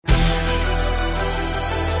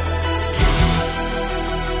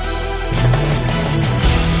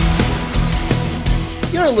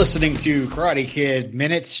You're listening to Karate Kid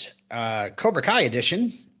Minutes, Cobra Kai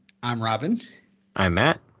edition. I'm Robin. I'm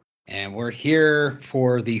Matt. And we're here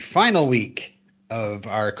for the final week of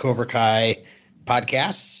our Cobra Kai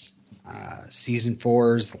podcasts, season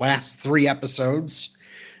 4's last 3 episodes.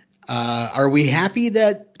 Are we happy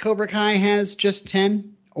that Cobra Kai has just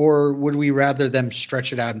 10, or would we rather them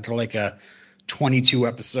stretch it out into like a 22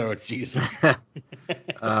 episode season?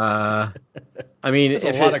 I mean, it's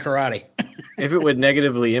a lot of karate. If it would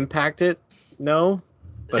negatively impact it, no.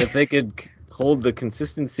 But if they could hold the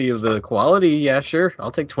consistency of the quality, yeah, sure.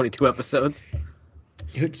 I'll take 22 episodes.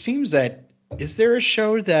 It seems that, is there a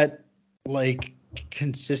show that like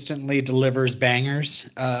consistently delivers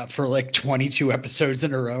bangers for like 22 episodes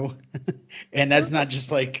in a row? And that's not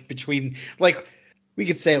just like between, like, we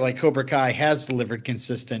could say like Cobra Kai has delivered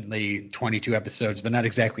consistently 22 episodes, but not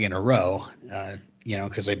exactly in a row,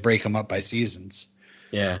 because they break them up by seasons.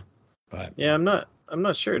 Yeah. But yeah, I'm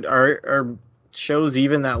not sure. Are shows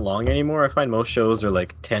even that long anymore? I find most shows are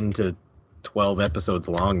like 10 to 12 episodes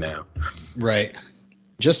long now. Right.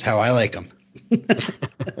 Just how I like them. It's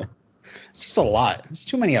just a lot. It's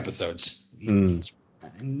too many episodes.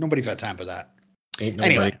 Nobody's got time for that. Ain't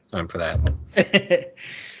nobody time for that.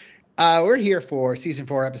 We're here for season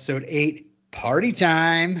 4, episode 8, Party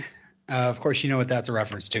Time. Of course, you know what that's a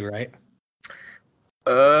reference to, right?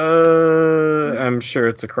 I'm sure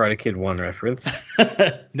it's a Karate Kid 1 reference.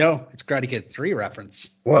 No, it's Karate Kid 3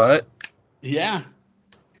 reference. What? Yeah.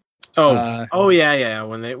 Yeah.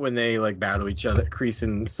 When they like battle each other, Kreese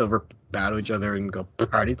and Silver battle each other and go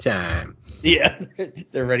party time. Yeah,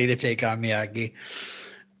 they're ready to take on Miyagi.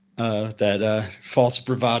 That false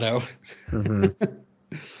bravado. Mm-hmm.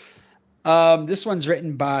 This one's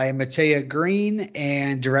written by Matea Green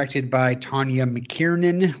and directed by Tanya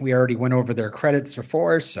McKiernan. We already went over their credits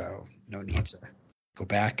before, so no need to go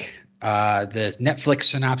back. The Netflix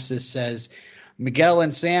synopsis says, Miguel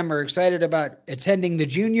and Sam are excited about attending the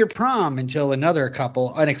junior prom until another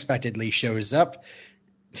couple unexpectedly shows up.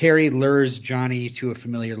 Terry lures Johnny to a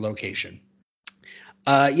familiar location.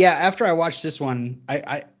 After I watched this one,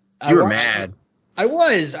 you were mad. I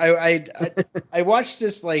was. I watched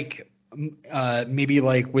this like maybe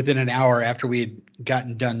like within an hour after we had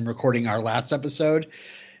gotten done recording our last episode,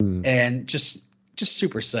 and just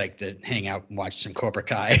super psyched to hang out and watch some Cobra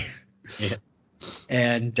Kai. Yeah.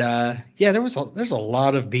 And there's a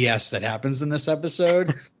lot of BS that happens in this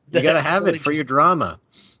episode. You gotta have it for your drama.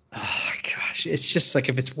 Oh gosh, it's just like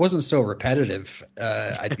if it wasn't so repetitive,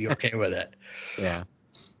 I'd be okay with it. Yeah.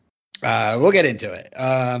 We'll get into it.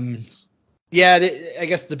 I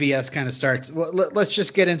guess the BS kind of starts. Well, let's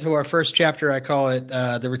just get into our first chapter. I call it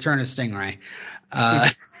The Return of Stingray,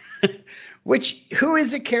 who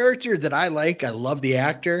is a character that I like. I love the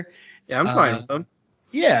actor. Yeah, I'm fine with him.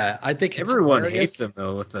 Yeah, I think everyone hates him,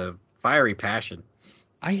 though, with a fiery passion.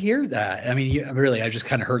 I hear that. I mean, I just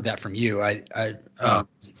kind of heard that from you.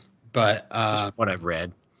 But what I've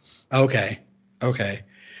read. Okay.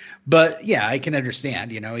 But yeah, I can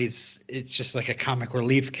understand. It's just like a comic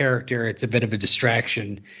relief character. It's a bit of a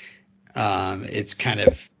distraction. It's kind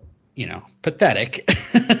of, pathetic.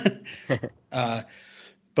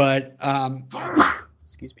 But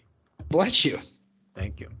excuse me. Bless you.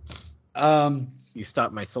 Thank you. You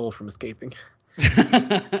stopped my soul from escaping.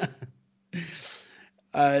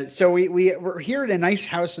 So we're here at a nice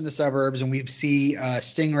house in the suburbs, and we see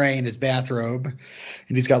Stingray in his bathrobe,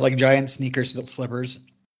 and he's got like giant slippers.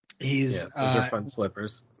 Those are fun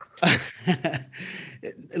slippers.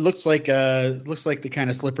 It looks like the kind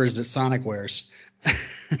of slippers that Sonic wears.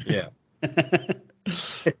 Yeah.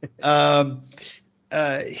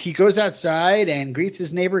 He goes outside and greets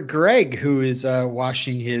his neighbor Greg, who is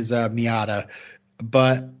washing his Miata.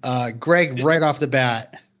 But Greg, right off the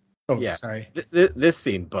bat. Oh, yeah. Sorry. This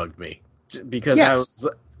scene bugged me because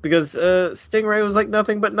Stingray was like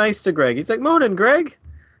nothing but nice to Greg. He's like, "Morning, Greg,"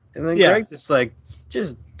 and then Greg just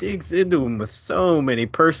digs into him with so many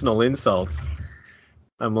personal insults.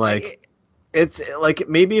 I'm like, it's like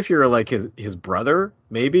maybe if you're like his brother,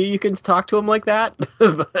 maybe you can talk to him like that.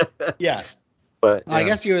 Yeah. But I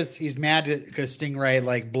guess he's mad because Stingray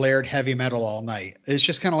like blared heavy metal all night. It's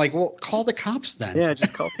just kind of like, well, call the cops then. Yeah,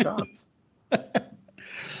 just call the cops.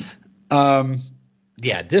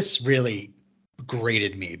 This really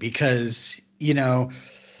grated me because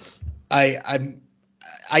I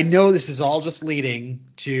know this is all just leading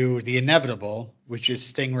to the inevitable, which is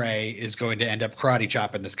Stingray is going to end up karate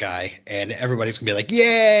chopping this guy, and everybody's gonna be like,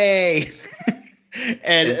 "Yay!"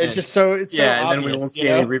 and it's just so obvious, and then we won't see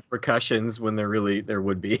any repercussions when there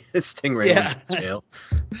would be Stingray in jail.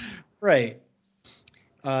 Right.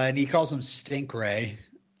 And he calls him Stinkray.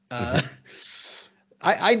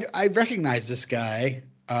 I recognize this guy.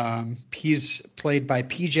 He's played by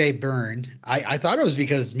PJ Byrne. I thought it was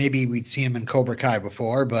because maybe we'd seen him in Cobra Kai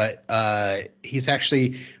before, but he's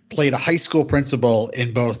actually played a high school principal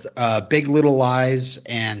in both Big Little Lies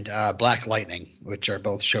and Black Lightning, which are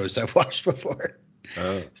both shows I've watched before.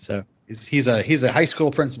 Oh. So he's a high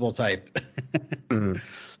school principal type. Mm.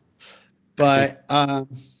 But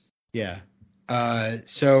yeah.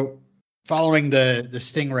 So following the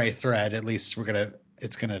Stingray thread, at least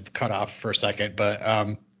it's gonna cut off for a second,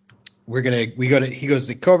 but he goes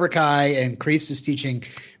to Cobra Kai, and Kreese is teaching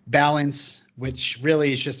balance, which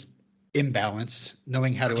really is just imbalance,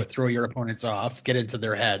 knowing how to throw your opponents off, get into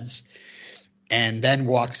their heads, and then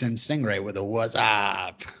walks in Stingray with a "what's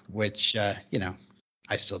up," which I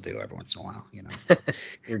still do every once in a while.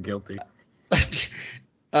 You're guilty.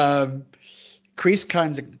 Kreese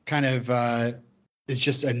kind of is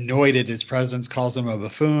just annoyed at his presence, calls him a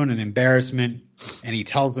buffoon, an embarrassment, and he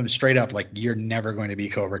tells him straight up, like, you're never going to be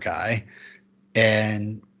Cobra Kai.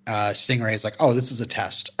 And Stingray is like, oh, this is a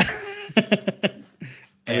test.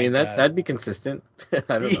 I mean, that'd be consistent.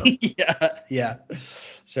 I don't know. Yeah.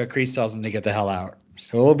 So Kreese tells him to get the hell out.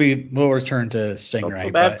 So we'll return to Stingray. Not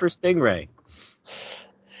so bad for Stingray.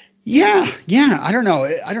 Yeah. I don't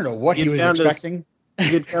know what he was expecting.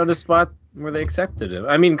 He had found a spot where they accepted him.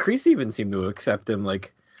 I mean, Kreese even seemed to accept him,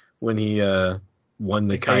 like when he won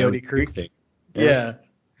the Coyote Creek thing. Yeah.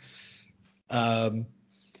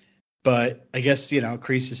 But I guess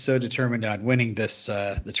Kreese is so determined on winning this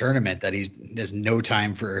the tournament that he has no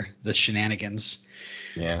time for the shenanigans.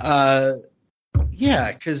 Yeah.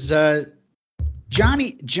 Because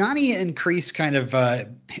Johnny and Kreese kind of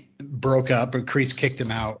broke up, or Kreese kicked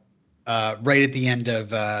him out right at the end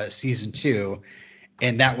of season 2.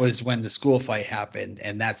 And that was when the school fight happened,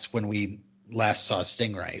 and that's when we last saw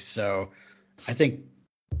Stingray. So I think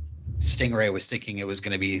Stingray was thinking it was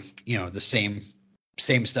going to be, the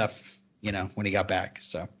same stuff, when he got back.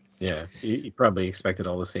 So yeah, he probably expected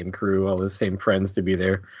all the same crew, all the same friends to be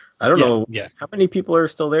there. I don't know how many people are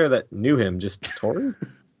still there that knew him. Just Tori?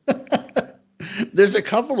 There's a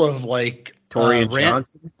couple of Tori and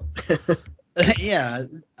Johnson.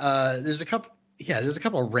 There's a couple. Yeah, there's a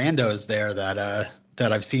couple of randos there that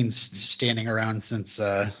I've seen standing around since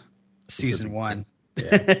season 1.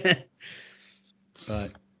 Yeah.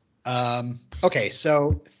 But okay,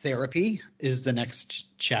 so therapy is the next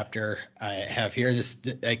chapter I have here.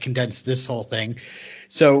 I condensed this whole thing.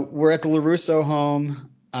 So we're at the LaRusso home.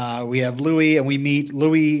 We have Louis, and we meet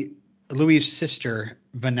Louis's sister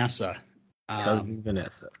Vanessa. Cousin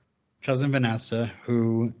Vanessa,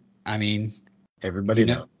 who, I mean, everybody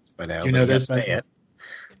knows by now. This.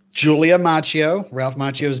 Julia Macchio, Ralph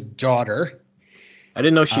Macchio's daughter. I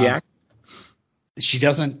didn't know she acted. She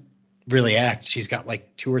doesn't really act. She's got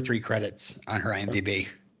 2 or 3 credits on her IMDb.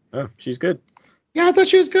 Oh, she's good. Yeah, I thought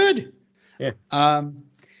she was good. Yeah.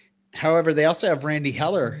 However, they also have Randy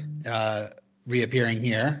Heller reappearing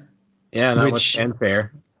here. Yeah, not much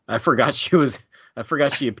fanfare. I forgot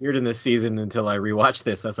she appeared in this season until I rewatched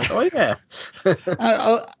this. I was like, oh yeah.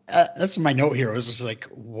 That's my note here. It was just like,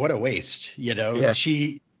 what a waste. Yeah.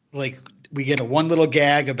 She we get one little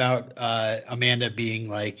gag about Amanda being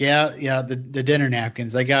like, the dinner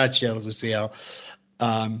napkins. I got you, Lucille.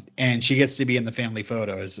 And she gets to be in the family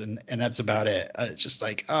photos, and that's about it. It's just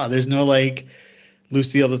like, there's no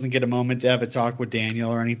Lucille doesn't get a moment to have a talk with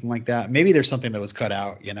Daniel or anything like that. Maybe there's something that was cut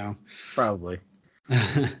out, Probably.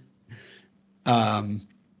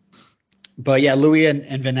 But yeah, Louis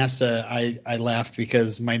and Vanessa, I laughed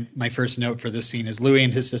because my first note for this scene is Louis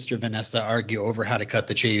and his sister Vanessa argue over how to cut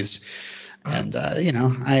the cheese. And,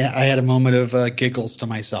 I had a moment of giggles to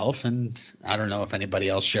myself, and I don't know if anybody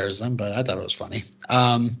else shares them, but I thought it was funny.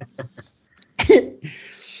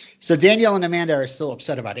 So Danielle and Amanda are still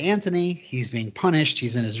upset about Anthony. He's being punished.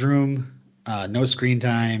 He's in his room, no screen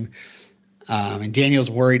time. And Daniel's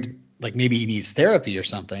worried, maybe he needs therapy or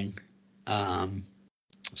something.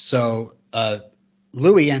 So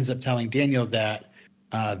Louis ends up telling Daniel that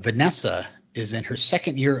Vanessa is in her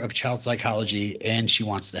second year of child psychology, and she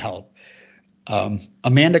wants to help.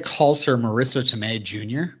 Amanda calls her Marissa Tomei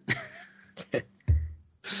Jr.,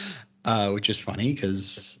 which is funny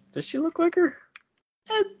because... Does she look like her?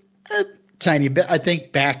 A tiny bit. I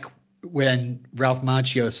think back when Ralph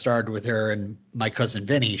Macchio starred with her and My Cousin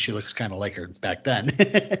Vinny, she looks kind of like her back then.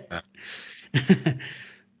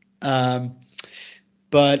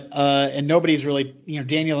 But and nobody's really,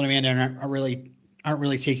 Daniel and Amanda aren't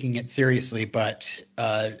really taking it seriously, but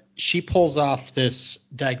she pulls off this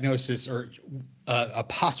diagnosis, or a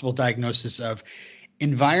possible diagnosis of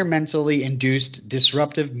environmentally induced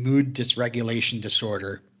disruptive mood dysregulation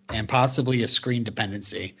disorder, and possibly a screen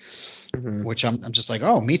dependency, Mm-hmm. which I'm just like,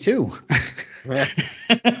 oh, me too. Yeah.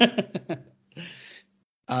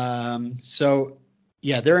 So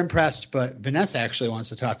yeah, they're impressed, but Vanessa actually wants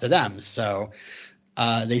to talk to them. So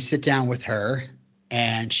they sit down with her,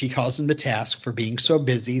 and she calls them to task for being so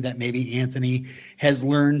busy that maybe Anthony has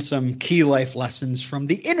learned some key life lessons from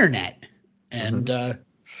the internet. And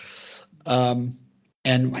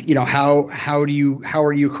and you know, how are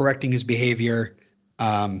you correcting his behavior?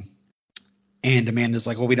 And Amanda's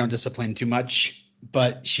like, well, we don't discipline too much,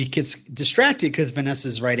 but she gets distracted because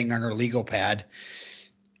Vanessa's writing on her legal pad,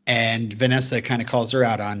 and Vanessa kind of calls her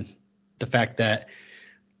out on the fact that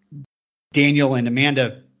Daniel and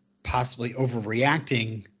Amanda possibly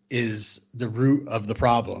overreacting is the root of the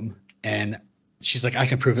problem. And she's like, I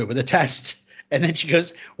can prove it with a test. And then she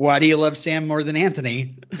goes, why do you love Sam more than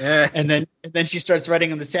Anthony? Yeah. And then she starts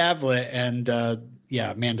writing on the tablet, and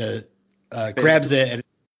Amanda grabs it, and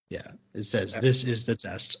it says, this is the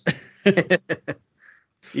test.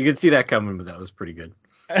 You could see that coming, but that was pretty good.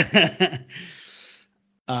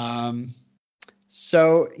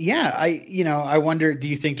 So yeah, I wonder, do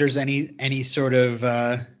you think there's any sort of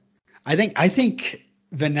I think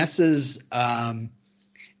Vanessa's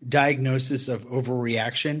diagnosis of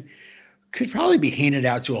overreaction could probably be handed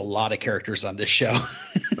out to a lot of characters on this show.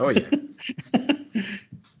 Oh yeah.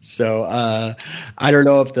 So I don't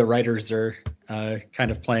know if the writers are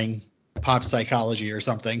kind of playing pop psychology or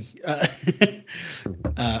something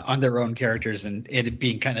on their own characters, and it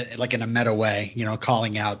being kind of like in a meta way, you know,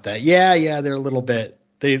 calling out that they're a little bit,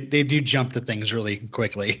 they do jump to things really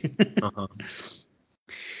quickly. Uh-huh.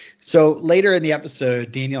 So later in the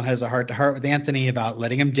episode, Daniel has a heart-to-heart with Anthony about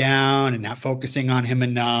letting him down and not focusing on him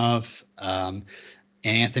enough. And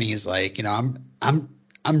Anthony is like, you know, I'm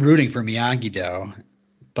rooting for Miyagi-Do,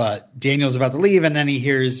 but Daniel's about to leave, and then he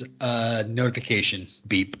hears a notification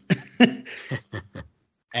beep,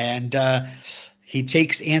 and he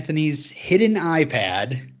takes Anthony's hidden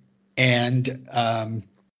iPad and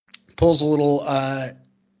pulls a little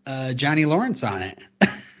Johnny Lawrence on it.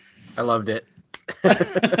 I loved it.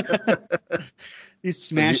 He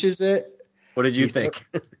smashes it. What did you think?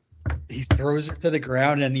 He throws it to the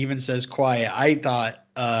ground and even says quiet. I thought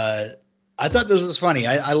this was funny.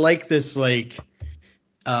 I like this, like,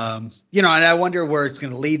 you know, and I wonder where it's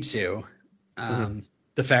going to lead to.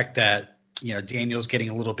 The fact that, you know, Daniel's getting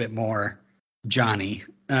a little bit more Johnny.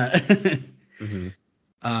 Mm-hmm.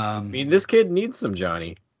 I mean, this kid needs some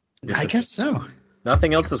Johnny. I guess so.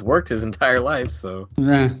 Nothing else has worked his entire life, so.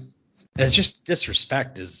 It's just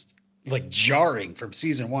disrespect is like jarring from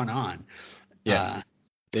season 1 on. Yeah.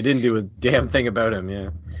 They didn't do a damn thing about him, yeah.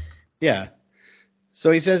 Yeah.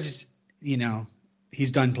 So he says, you know,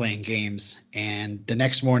 he's done playing games. And the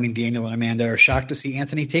next morning, Daniel and Amanda are shocked to see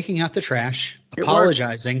Anthony taking out the trash,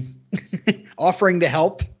 apologizing, offering to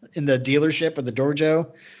help in the dealership of the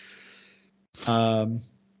dojo.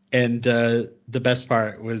 And the best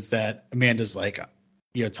part was that Amanda's like,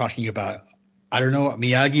 you know, talking about, I don't know what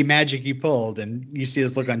Miyagi magic you pulled. And you see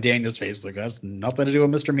this look on Daniel's face, like, that's nothing to do with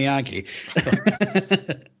Mr. Miyagi.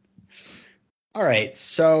 All right.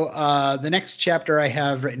 So the next chapter I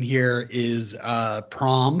have written here is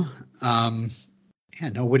Prom.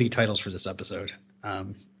 No witty titles for this episode.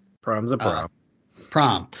 Prom's a prom.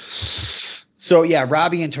 Prom. So yeah,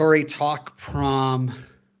 Robbie and Tori talk prom.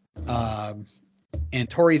 And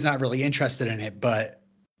Tori's not really interested in it, but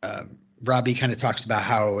Robbie kind of talks about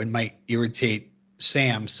how it might irritate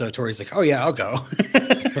Sam. So Tori's like, oh yeah, I'll go.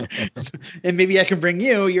 And maybe I can bring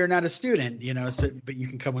you. You're not a student, you know, but you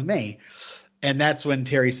can come with me. And that's when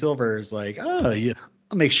Terry Silver is like, oh, yeah,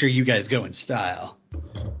 I'll make sure you guys go in style.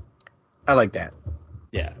 I like that.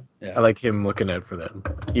 Yeah. I like him looking out for them,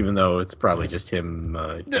 even though it's probably just him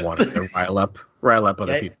wanting to rile up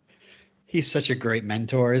other people. He's such a great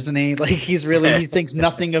mentor, isn't he? Like he thinks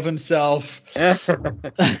nothing of himself.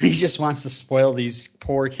 He just wants to spoil these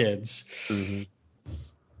poor kids. Mm-hmm.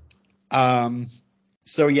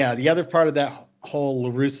 So yeah, the other part of that whole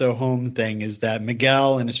LaRusso home thing is that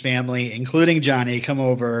Miguel and his family, including Johnny, come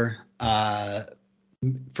over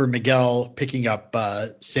for Miguel picking up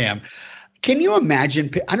Sam. Can you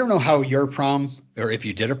imagine? I don't know how your prom, or if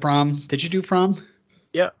you did a prom. Did you do prom?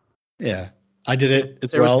 Yeah. Yeah. I did it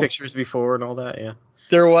as well. There was pictures before and all that, yeah.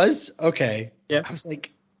 There was? Okay. Yeah. I was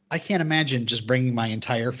like, I can't imagine just bringing my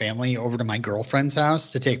entire family over to my girlfriend's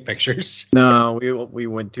house to take pictures. No, we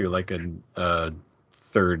went to like a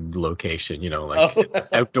third location, you know,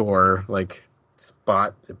 like outdoor like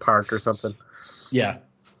spot, park or something. Yeah.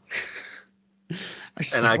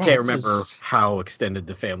 I can't remember how extended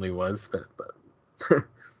the family was.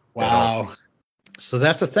 Wow. So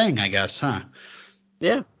that's a thing, I guess, huh?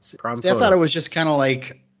 Yeah. Prom photo. I thought it was just kind of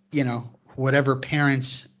like, whatever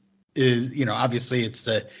parents is, obviously it's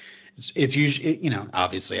usually,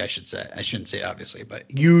 obviously I shouldn't say obviously, but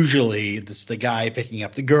usually it's the guy picking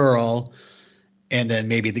up the girl, and then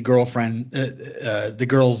maybe the girlfriend, the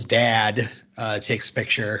girl's dad takes a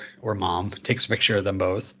picture, or mom takes a picture of them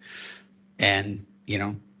both, and,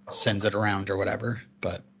 sends it around or whatever,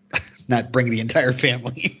 but not bring the entire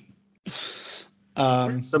family.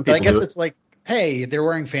 But I guess it's like, hey, they're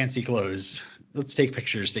wearing fancy clothes. Let's take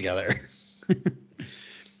pictures together.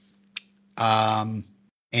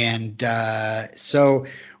 So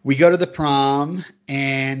we go to the prom,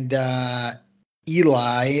 and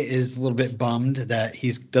Eli is a little bit bummed that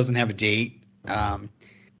he doesn't have a date.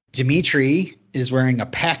 Dimitri is wearing a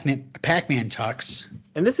Pac-Man tux.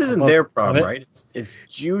 And this isn't their prom, right? It's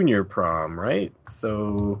junior prom, right?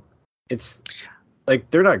 So it's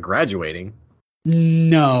like they're not graduating.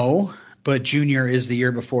 No, but junior is the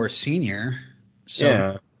year before senior. So,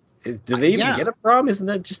 yeah. Do they even get a prom? Isn't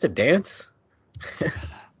that just a dance?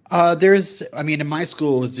 In my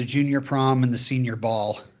school, it was the junior prom and the senior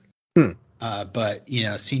ball. But,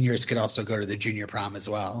 seniors could also go to the junior prom as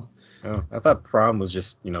well. Oh, I thought prom was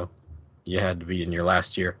just, you had to be in your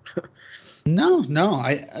last year. No.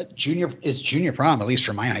 Junior prom, at least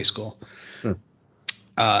for my high school.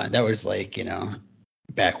 That was like,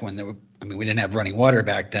 back when we didn't have running water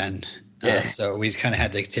back then. Yeah. So we kind of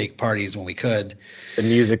had to take parties when we could. The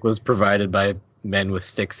music was provided by men with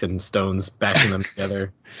sticks and stones bashing them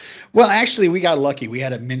together. Well, actually, we got lucky. We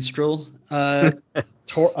had a minstrel, a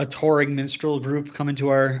touring minstrel group come into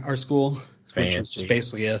our school, which was just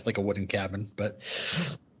basically like a wooden cabin. But,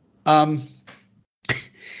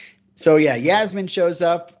 so yeah, Yasmin shows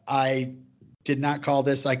up. I did not call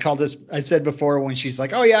this. I called this. I said before when she's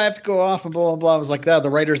like, "Oh yeah, I have to go off," and blah blah blah. I was like, "The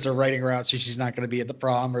writers are writing her out, so she's not going to be at the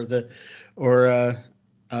prom or the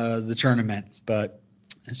tournament." But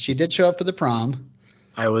she did show up for the prom.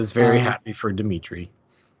 I was very happy for Dimitri.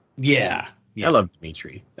 Yeah. I love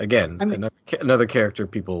Dimitri. Again, another character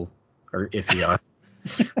people are iffy on.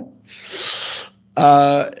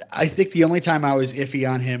 I think the only time I was iffy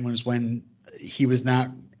on him was when he was not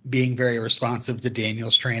being very responsive to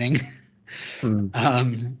Daniel's training.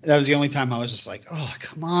 That was the only time I was just like, oh,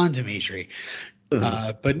 come on, Dimitri.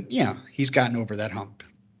 But he's gotten over that hump,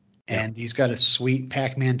 and he's got a sweet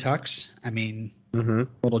Pac-Man tux. I mean, a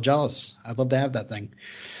little jealous. I'd love to have that thing.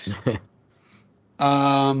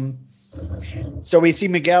 So we see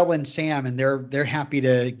Miguel and Sam, and they're happy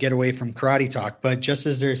to get away from karate talk. But just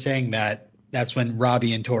as they're saying that, that's when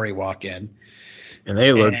Robbie and Tori walk in, and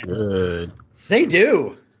they look good. They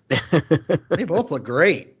do. They both look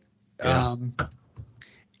great. Yeah.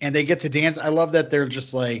 And they get to dance. I love that they're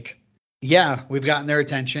just like, yeah, we've gotten their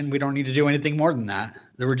attention. We don't need to do anything more than that.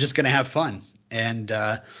 We're just going to have fun. And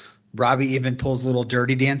Robbie even pulls a little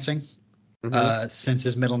dirty dancing since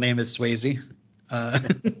his middle name is Swayze.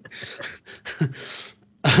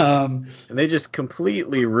 And they just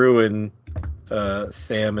completely ruin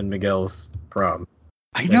Sam and Miguel's prom.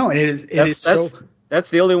 I know. That's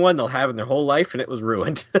the only one they'll have in their whole life, and it was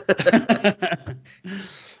ruined.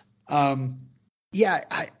 Yeah,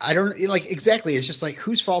 I don't like exactly. It's just like,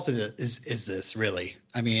 whose fault is this really?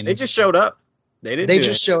 I mean, they just showed up. They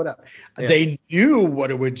just showed up. Yeah. They knew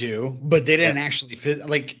what it would do, but they didn't actually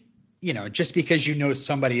like, just because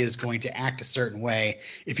somebody is going to act a certain way,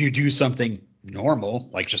 if you do something normal,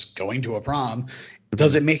 like just going to a prom,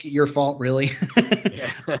 does it make it your fault really?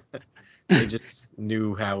 Yeah. They just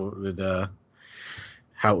knew how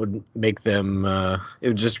it would make them, it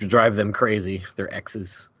would just drive them crazy, their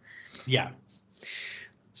exes. Yeah.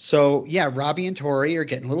 So, yeah, Robbie and Tori are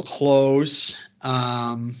getting a little close.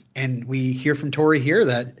 And we hear from Tori here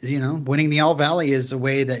that, winning the All Valley is a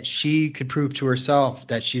way that she could prove to herself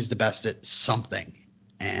that she's the best at something.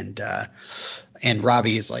 And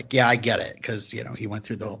Robbie is like, yeah, I get it. Cause he went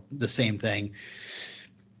through the same thing.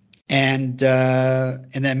 And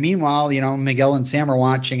then meanwhile, Miguel and Sam are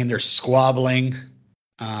watching and they're squabbling.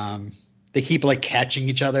 They keep like catching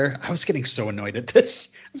each other. I was getting so annoyed at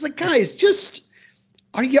this. I was like, guys,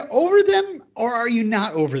 are you over them or are you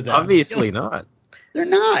not over them? Obviously not. They're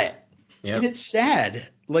not. Yep. And it's sad.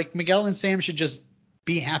 Like Miguel and Sam should just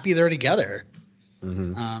be happy they're together.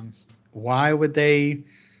 Why would they?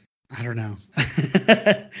 I don't know.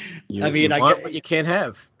 You want what you can't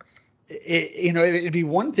have. It'd be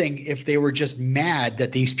one thing if they were just mad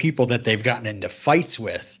that these people that they've gotten into fights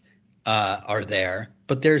with are there,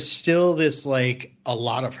 but there's still this like a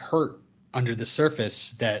lot of hurt under the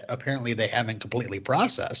surface that apparently they haven't completely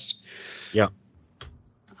processed. Yeah.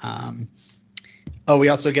 Oh, we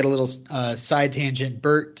also get a little side tangent.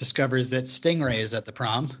 Bert discovers that Stingray is at the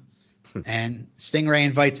prom, and Stingray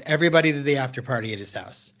invites everybody to the after party at his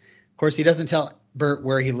house. Of course, he doesn't tell Bert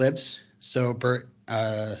where he lives, so Bert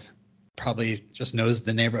probably just knows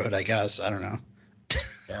the neighborhood, I guess. I don't know.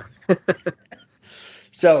 Yeah.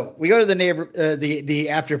 So we go to the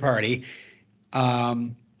after party,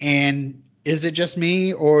 and is it just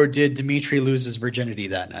me, or did Dimitri lose his virginity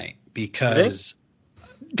that night? Because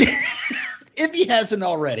if he hasn't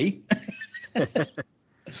already,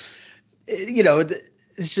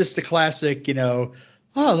 it's just the classic, oh,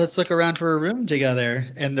 let's look around for a room together,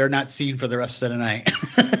 and they're not seen for the rest of the night.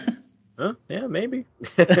 Huh? Yeah, maybe.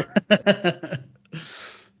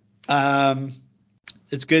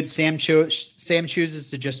 It's good. Sam chooses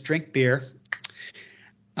to just drink beer.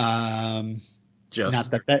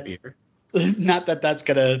 Just beer. Not that that's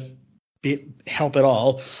gonna help at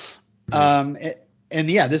all. And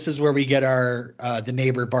yeah, this is where we get our the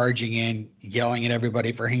neighbor barging in, yelling at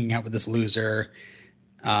everybody for hanging out with this loser.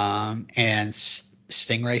 And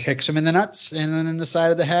Stingray kicks him in the nuts and then in the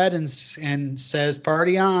side of the head and says,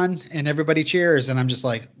 "Party on!" And everybody cheers. And I'm just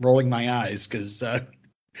like rolling my eyes because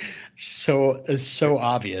it's so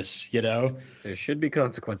obvious, There should be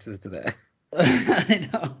consequences to that. I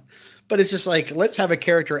know. But it's just like, let's have a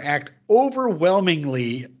character act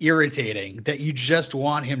overwhelmingly irritating that you just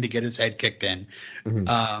want him to get his head kicked in.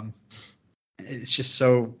 Mm-hmm.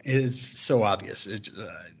 It's so obvious.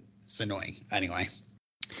 It's annoying. Anyway,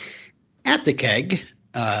 at the keg,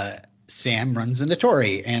 Sam runs into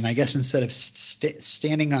Tori, and I guess instead of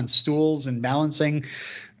standing on stools and balancing,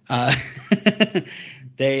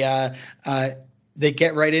 they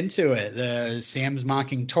get right into it. Sam's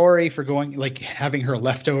mocking Tori for having her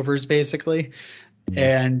leftovers, basically,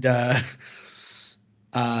 and it's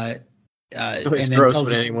gross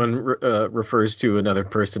when anyone refers to another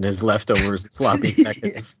person as leftovers, sloppy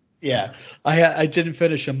seconds. Yeah, I didn't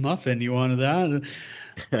finish a muffin. You wanted that?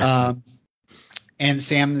 And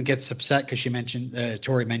Sam gets upset because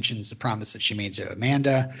Tori mentions the promise that she made to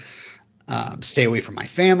Amanda, stay away from my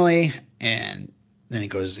family, and then he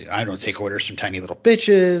goes, "I don't take orders from tiny little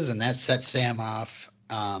bitches," and that sets Sam off.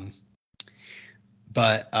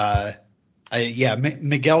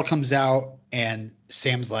 Miguel comes out, and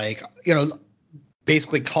Sam's like,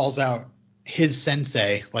 basically calls out his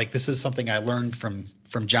sensei, like, this is something I learned from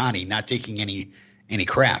Johnny, not taking any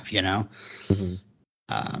crap, Mm-hmm.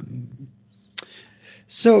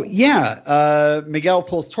 Miguel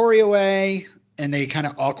pulls Tori away. And they kind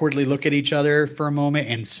of awkwardly look at each other for a moment,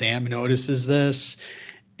 and Sam notices this.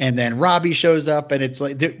 And then Robbie shows up, and it's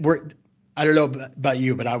like, I don't know about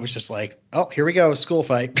you, but I was just like, oh, here we go, school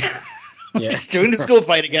fight. Yeah. Just doing the school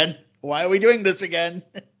fight again. Why are we doing this again?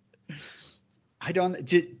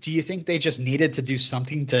 Do you think they just needed to do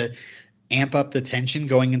something to amp up the tension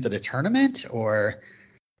going into the tournament, or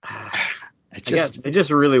they just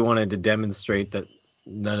really wanted to demonstrate that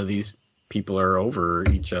none of these people are over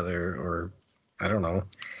each other, or I don't know.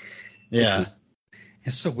 Yeah.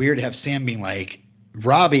 It's so weird to have Sam being like,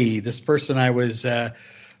 Robbie, this person I was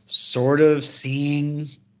sort of seeing,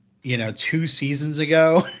 2 seasons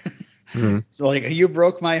ago. Mm-hmm. So like, you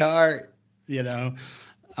broke my heart, Do you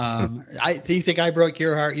think I broke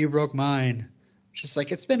your heart? You broke mine. Just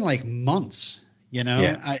like, it's been like months,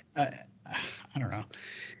 Yeah. I don't know.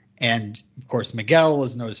 And of course, Miguel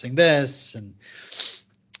was noticing this. And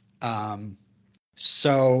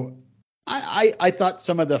so I thought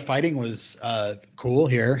some of the fighting was cool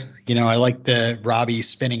here. I like the Robbie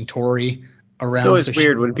spinning Tori around. It's always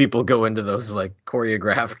weird when people go into those like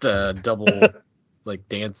choreographed double like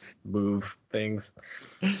dance move things.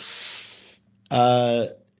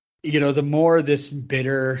 The more this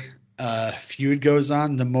bitter feud goes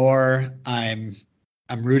on, the more I'm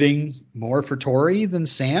rooting more for Tori than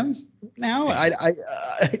Sam now. Same.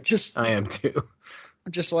 I am too.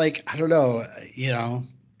 I'm just like, I don't know,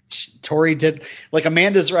 Tori did, like,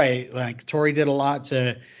 Amanda's right. Like, Tori did a lot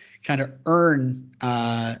to kind of earn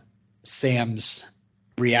Sam's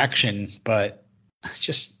reaction, but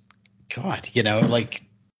just, God,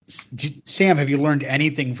 Sam, have you learned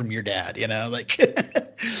anything from your dad?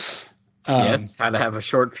 Yes, how to have a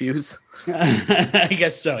short fuse. I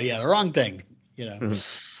guess so. Yeah, the wrong thing.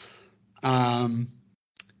 Mm-hmm.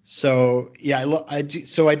 So yeah, I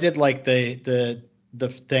did like the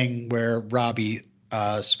thing where Robbie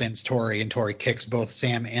spins Tori, and Tori kicks both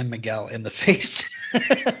Sam and Miguel in the face.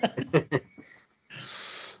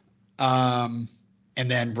 And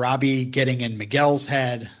then Robbie getting in Miguel's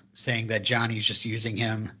head, saying that Johnny's just using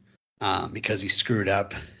him because he screwed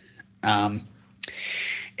up.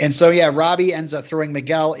 And so, yeah, Robbie ends up throwing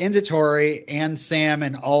Miguel into Tori and Sam,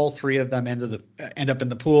 and all three of them end up in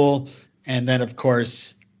the pool. And then, of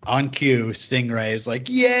course, on cue, Stingray is like,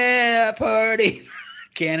 yeah, party,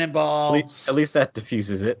 cannonball. At least that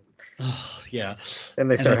diffuses it. Yeah. And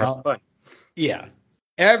they start having fun. Yeah.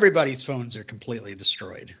 Everybody's phones are completely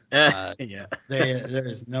destroyed. Yeah. There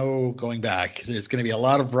is no going back. There's going to be a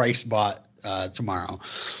lot of rice bought tomorrow.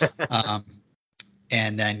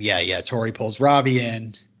 And then, Tori pulls Robbie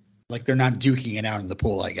in. Like they're not duking it out in the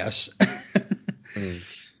pool, I guess.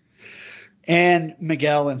 And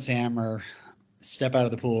Miguel and Sam step out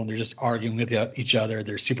of the pool and they're just arguing with each other.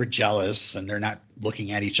 They're super jealous and they're not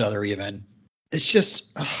looking at each other even. It's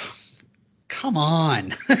just, come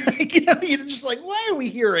on. You're just like, why are we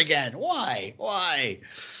here again? Why?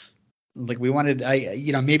 Like we wanted,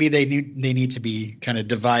 maybe they need to be kind of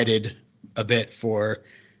divided a bit for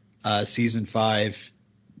season 5.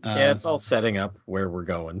 Yeah, it's all setting up where we're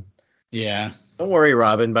going. Yeah. Don't worry,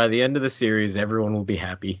 Robin. By the end of the series, everyone will be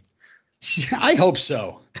happy. I hope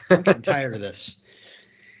so. I'm getting tired of this.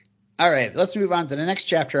 All right, let's move on to the next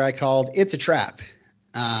chapter I called It's a Trap.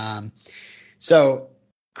 So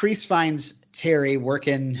Kreese finds Terry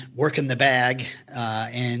working the bag.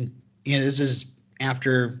 And this is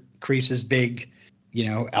after Kreese's big,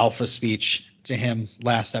 alpha speech to him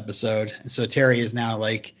last episode. And so Terry is now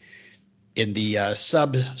like in the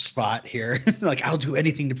sub spot here. Like, I'll do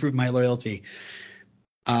anything to prove my loyalty.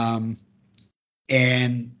 And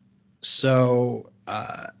so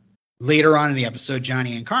later on in the episode,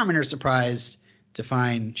 Johnny and Carmen are surprised to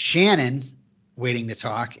find Shannon waiting to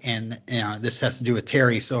talk. And this has to do with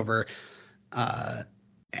Terry Silver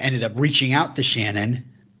ended up reaching out to Shannon.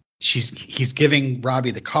 He's giving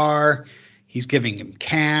Robbie the car. He's giving him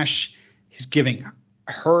cash. He's giving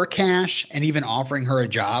her cash and even offering her a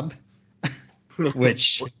job.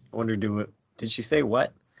 Which I wonder, did she say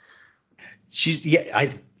what?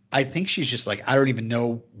 I think she's just like, I don't even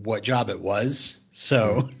know what job it was.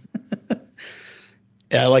 So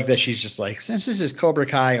I like that she's just like, since this is Cobra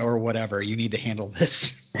Kai or whatever, you need to handle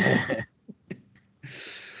this. And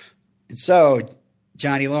so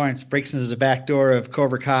Johnny Lawrence breaks into the back door of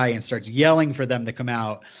Cobra Kai and starts yelling for them to come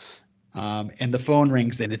out. And the phone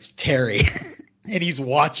rings and it's Terry. And he's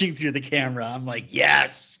watching through the camera. I'm like,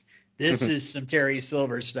 yes. This is some Terry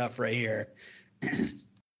Silver stuff right here.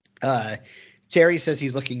 Terry says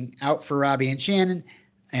he's looking out for Robbie and Shannon.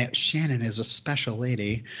 Shannon is a special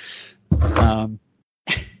lady. I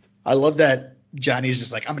love that Johnny's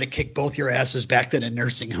just like, I'm going to kick both your asses back to the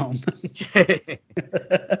nursing home.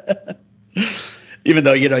 Even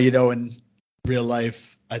though, in real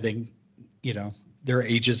life, I think, their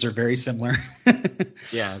ages are very similar.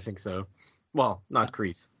 Yeah, I think so. Well, not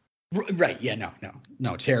Kreese. Right. Yeah.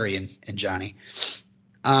 No. Terry and Johnny.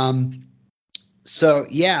 So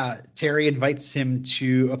yeah, Terry invites him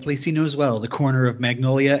to a place he knows well, the corner of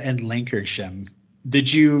Magnolia and Lancashire.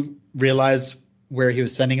 Did you realize where he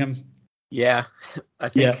was sending him? Yeah, I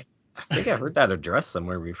think I heard that address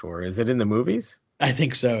somewhere before. Is it in the movies? I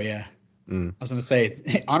think so. Yeah. I was going to say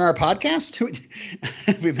on our podcast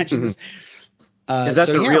we mentioned this. Is that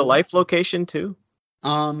the real life location too?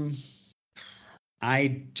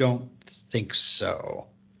 I don't think so.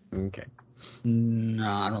 Okay. No,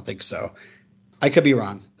 I don't think so. I could be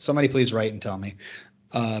wrong. Somebody please write and tell me.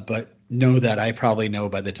 But know that I probably know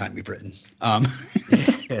by the time we've written. I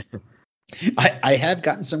have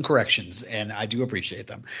gotten some corrections, and I do appreciate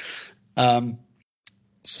them.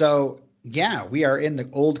 So, yeah, we are in the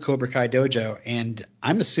old Cobra Kai dojo, and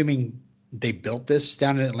I'm assuming they built this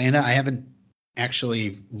down in Atlanta. I haven't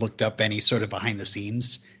actually looked up any sort of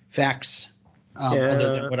behind-the-scenes facts other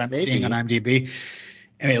than what I'm seeing on IMDb.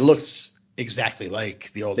 I mean, it looks exactly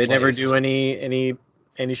like the old place. They never do any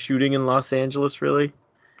shooting in Los Angeles, really?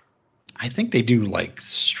 I think they do, like,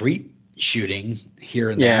 street shooting here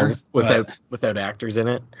and there. Without actors in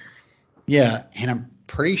it. Yeah, and I'm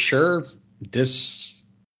pretty sure this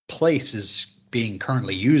place is being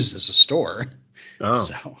currently used as a store. Oh,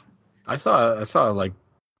 so I saw like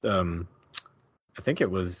I think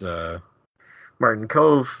it was Martin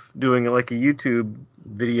Kove doing like a YouTube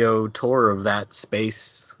video tour of that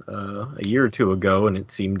space a year or two ago, and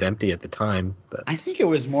it seemed empty at the time. But I think it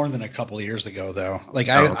was more than a couple of years ago, though. Like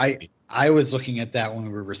I was looking at that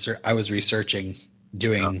when I was researching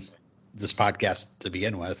doing this podcast to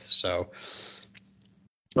begin with. So,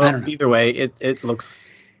 well, I don't know. Either way, it looks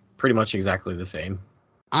pretty much exactly the same.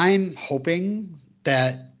 I'm hoping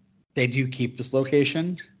that they do keep this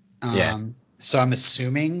location. So I'm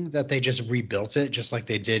assuming that they just rebuilt it, just like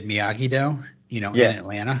they did Miyagi-Do, in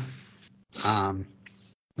Atlanta. I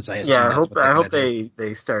hope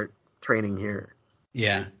they start training here.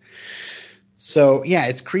 Yeah. So yeah,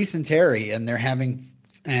 it's Kreese and Terry, and they're having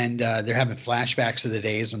flashbacks of the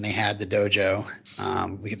days when they had the dojo.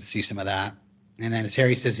 We get to see some of that. And then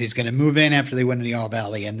Terry says he's going to move in after they win the All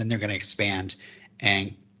Valley, and then they're going to expand.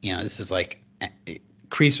 And this is like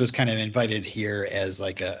Kreese was kind of invited here as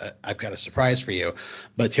like I've got a surprise for you,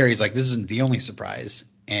 but Terry's like, this isn't the only surprise.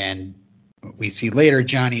 And we see later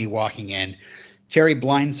Johnny walking in. Terry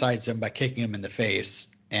blindsides him by kicking him in the face.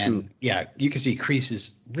 And yeah, you can see Kreese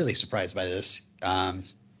is really surprised by this. And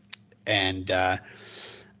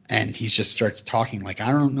he just starts talking like,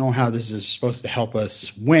 I don't know how this is supposed to help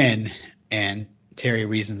us win. And Terry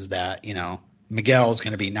reasons that, Miguel's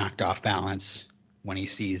going to be knocked off balance when he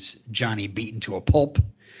sees Johnny beaten to a pulp.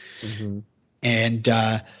 Mm-hmm. And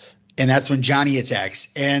that's when Johnny attacks.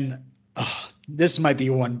 And this might be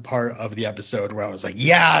one part of the episode where I was like,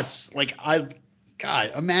 yes, like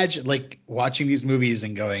God, imagine like watching these movies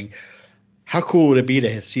and going, how cool would it be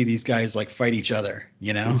to see these guys like fight each other,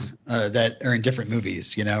 that are in different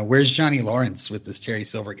movies, where's Johnny Lawrence with this Terry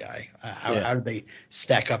Silver guy? How did they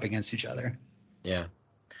stack up against each other? Yeah.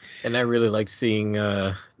 And I really liked seeing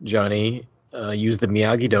Johnny use the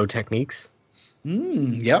Miyagi-Do techniques.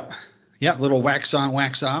 Yep. Little wax on,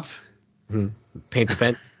 wax off. Mm-hmm. Paint the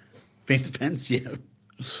fence. Paint the fence. Yeah.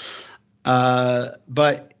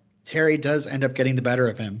 But Terry does end up getting the better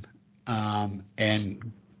of him,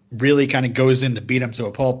 and really kind of goes in to beat him to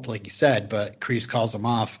a pulp, like you said, but Kreese calls him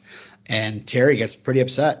off, and Terry gets pretty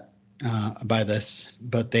upset by this,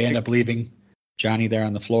 but they end up leaving Johnny there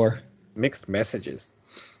on the floor. Mixed messages.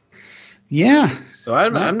 Yeah. So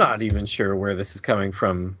I'm not even sure where this is coming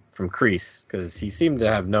from Kreese, because he seemed to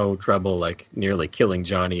have no trouble like nearly killing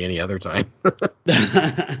Johnny any other time.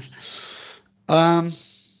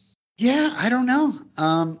 Yeah, I don't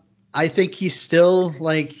know. I think he still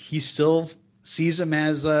sees him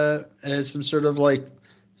as some sort of like,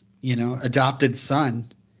 adopted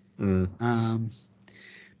son.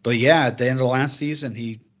 But yeah, at the end of the last season,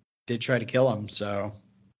 he did try to kill him. So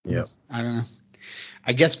yeah, I don't know.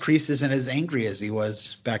 I guess Kreese isn't as angry as he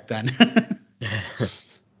was back then.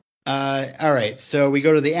 All right, so we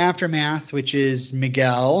go to the aftermath, which is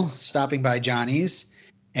Miguel stopping by Johnny's,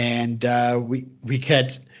 and we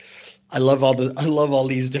get. I love all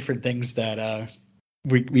these different things that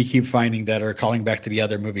we keep finding that are calling back to the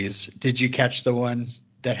other movies. Did you catch the one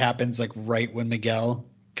that happens like right when Miguel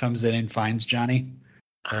comes in and finds Johnny?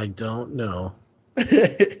 I don't know.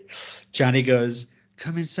 Johnny goes,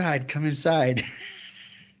 "Come inside, come inside."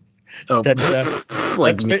 Oh, that's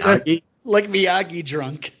like Miyagi? Like Miyagi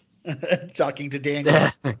drunk, talking to Daniel.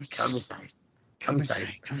 Come inside. Come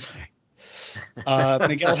inside. Come inside.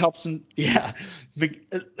 Miguel helps him. Yeah.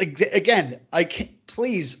 Again, I can't.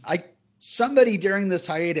 Please, somebody during this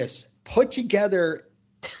hiatus put together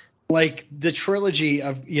like the trilogy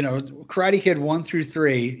of Karate Kid 1 through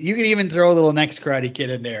 3. You can even throw a little next Karate Kid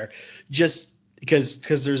in there, just because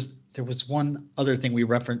there was one other thing we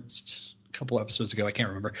referenced a couple episodes ago. I can't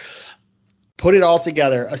remember. Put it all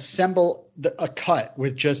together, assemble a cut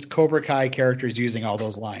with just Cobra Kai characters using all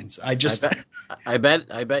those lines. I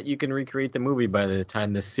bet you can recreate the movie by the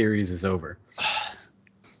time this series is over.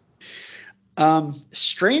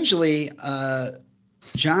 Strangely,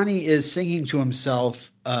 Johnny is singing to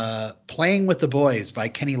himself, "Playing with the Boys" by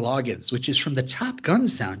Kenny Loggins, which is from the Top Gun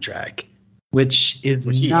soundtrack, which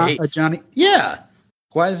not a Johnny. Yeah.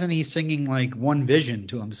 Why isn't he singing like One Vision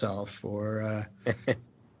to himself or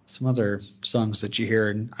some other songs that you hear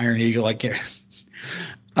in Iron Eagle? I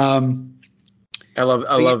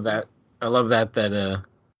love that. I love that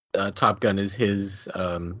Top Gun is his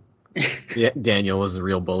Daniel was a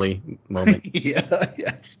real bully moment. yeah.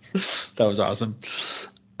 That was awesome.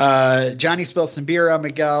 Johnny spills some beer on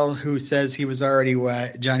Miguel, who says he was already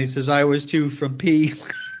wet. Johnny says, "I was too, from pee."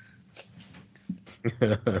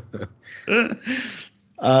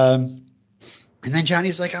 And then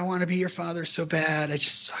Johnny's like, "I want to be your father so bad. I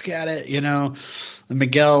just suck at it, And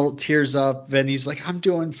Miguel tears up, and he's like, "I'm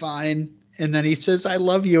doing fine." And then he says, "I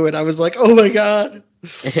love you." And I was like, oh my God.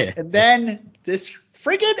 And then this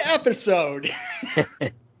friggin' episode,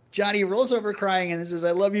 Johnny rolls over crying and says,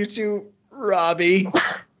 "I love you too, Robbie."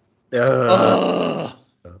 Oh,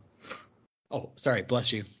 sorry.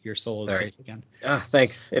 Bless you. Your soul is safe again.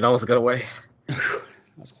 Thanks. It almost got away. That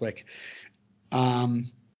was quick.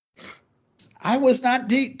 I was not.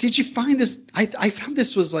 Did you find this? I found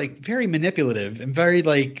this was like very manipulative and very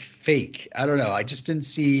like fake. I don't know. I just didn't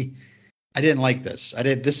see. I didn't like this.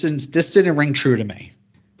 This didn't ring true to me.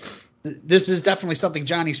 This is definitely something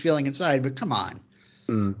Johnny's feeling inside, but come on.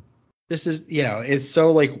 This is, it's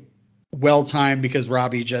so like well timed because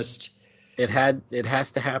Robbie just. It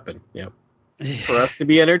has to happen. Yep. For us to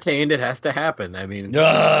be entertained, it has to happen. I mean,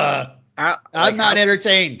 I'm not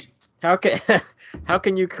entertained. How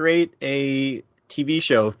can you create a TV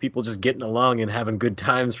show of people just getting along and having good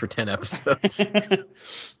times for 10 episodes?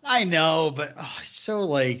 I know, but so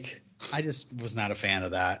like I just was not a fan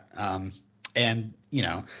of that. And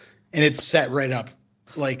it's set right up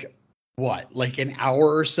like what, like an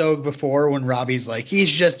hour or so before when Robbie's like,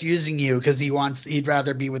 he's just using you because he'd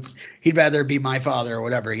rather be my father or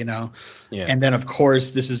whatever, Yeah. And then of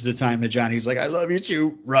course this is the time that Johnny's like, I love you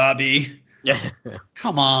too, Robbie. Yeah.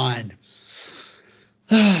 Come on.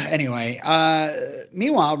 Anyway,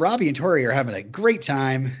 meanwhile, Robbie and Tori are having a great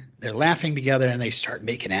time. They're laughing together and they start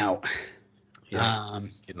making out. Yeah.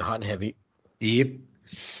 Getting hot and heavy. Yep.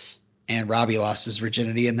 And Robbie lost his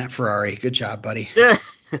virginity in that Ferrari. Good job, buddy. Yeah.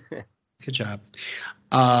 Good job.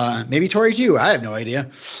 Maybe Tori too. I have no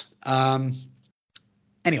idea.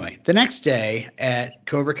 Anyway, the next day at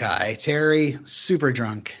Cobra Kai, Terry, super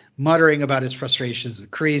drunk, muttering about his frustrations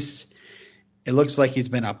with Kreese. It looks like he's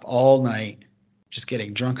been up all night, just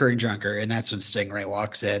getting drunker and drunker. And that's when Stingray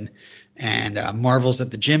walks in and marvels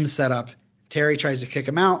at the gym setup. Terry tries to kick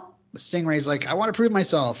him out. But Stingray's like, I want to prove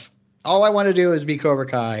myself. All I want to do is be Cobra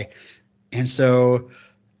Kai. And so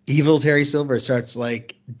evil Terry Silver starts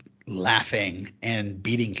like laughing and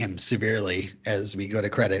beating him severely as we go to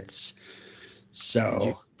credits.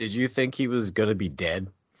 So did you think he was going to be dead?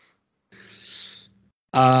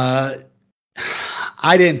 I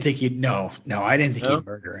didn't think he'd I didn't think he'd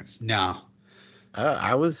murder him. No.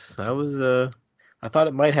 I thought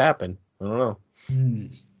it might happen. I don't know.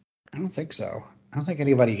 I don't think so. I don't think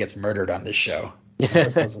anybody gets murdered on this show.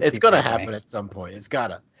 It's going to happen at some point. It's got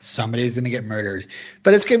to. Somebody's going to get murdered.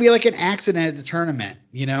 But it's going to be like an accident at the tournament.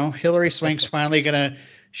 Hillary Swank's finally going to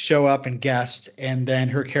show up and guest, and then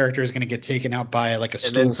her character is going to get taken out by like a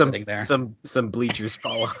stool sitting there. Some bleachers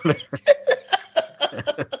fall on her.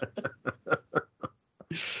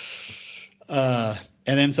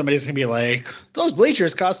 And then somebody's going to be like, those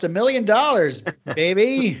bleachers cost $1 million,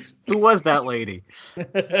 baby. Who was that lady?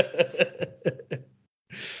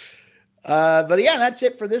 But yeah, that's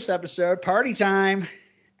it for this episode. Party time.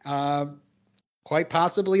 Quite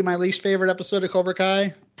possibly my least favorite episode of Cobra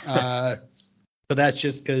Kai. But that's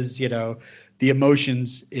just because, the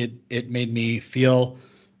emotions it made me feel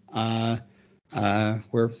were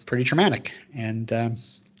pretty traumatic. And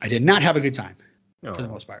I did not have a good time for the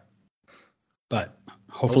most part. But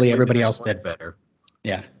hopefully everybody else did. Better.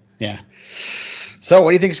 Yeah. So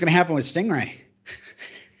what do you think is going to happen with Stingray?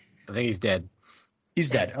 I think he's dead. He's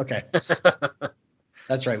dead. Okay.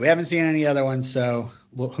 That's right. We haven't seen any other ones, so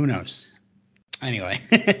who knows? Anyway,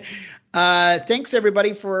 thanks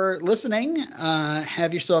everybody for listening.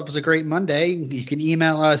 Have yourselves a great Monday. You can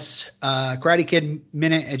email us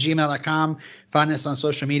KarateKidMinute@gmail.com. Find us on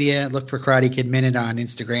social media. Look for Karate Kid Minute on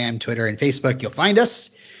Instagram, Twitter, and Facebook. You'll find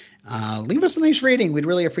us. Leave us a nice rating. We'd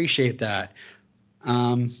really appreciate that.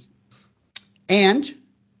 And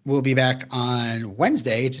we'll be back on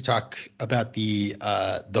Wednesday to talk about the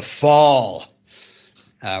fall,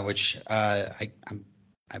 which I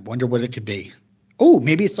wonder what it could be. Oh,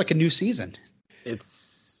 maybe it's like a new season.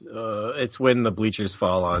 It's when the bleachers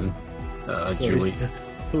fall on Julie.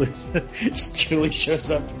 Julie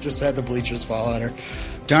shows up and just had the bleachers fall on her.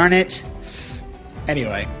 Darn it.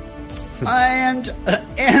 Anyway, and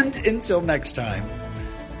until next time.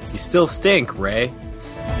 You still stink, Ray.